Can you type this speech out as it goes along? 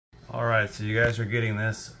All right, so you guys are getting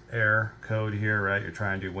this error code here, right? You're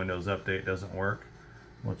trying to do Windows Update, doesn't work.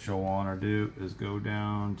 What you'll want to do is go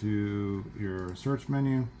down to your search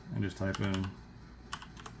menu and just type in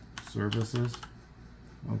services.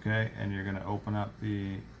 Okay, and you're going to open up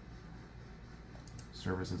the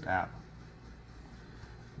services app.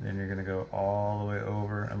 Then you're going to go all the way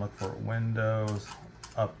over and look for Windows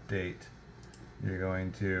Update. You're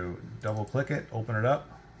going to double click it, open it up.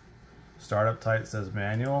 Startup type says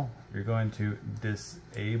manual. You're going to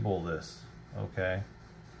disable this, okay?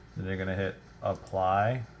 Then you're going to hit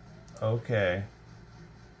apply, okay.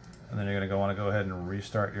 And then you're going to want to go ahead and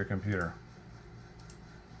restart your computer.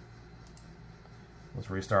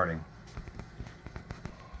 It's restarting.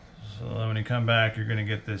 So then when you come back, you're going to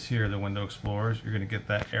get this here, the Window Explorers. You're going to get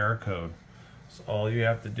that error code. So all you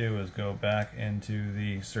have to do is go back into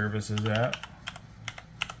the Services app.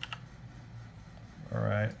 All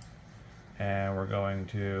right. And we're going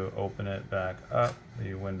to open it back up,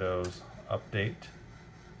 the Windows Update.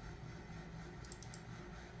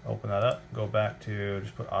 Open that up, go back to,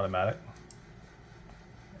 just put automatic.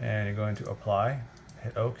 And you're going to apply,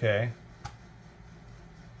 hit OK.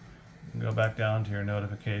 Go back down to your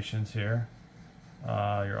notifications here.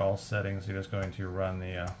 Your all settings, you're just going to run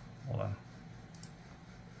the, hold on.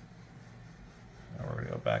 Now we're going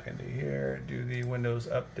to go back into here, do the Windows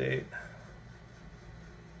Update.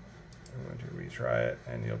 We're going to retry it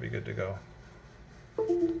and you'll be good to go.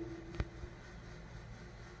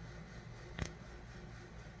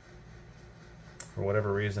 For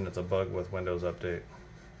whatever reason, it's a bug with Windows Update.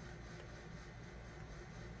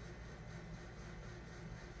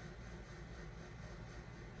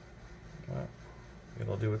 Well,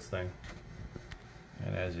 it'll do its thing.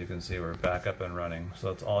 And as you can see, we're back up and running.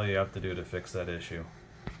 So that's all you have to do to fix that issue.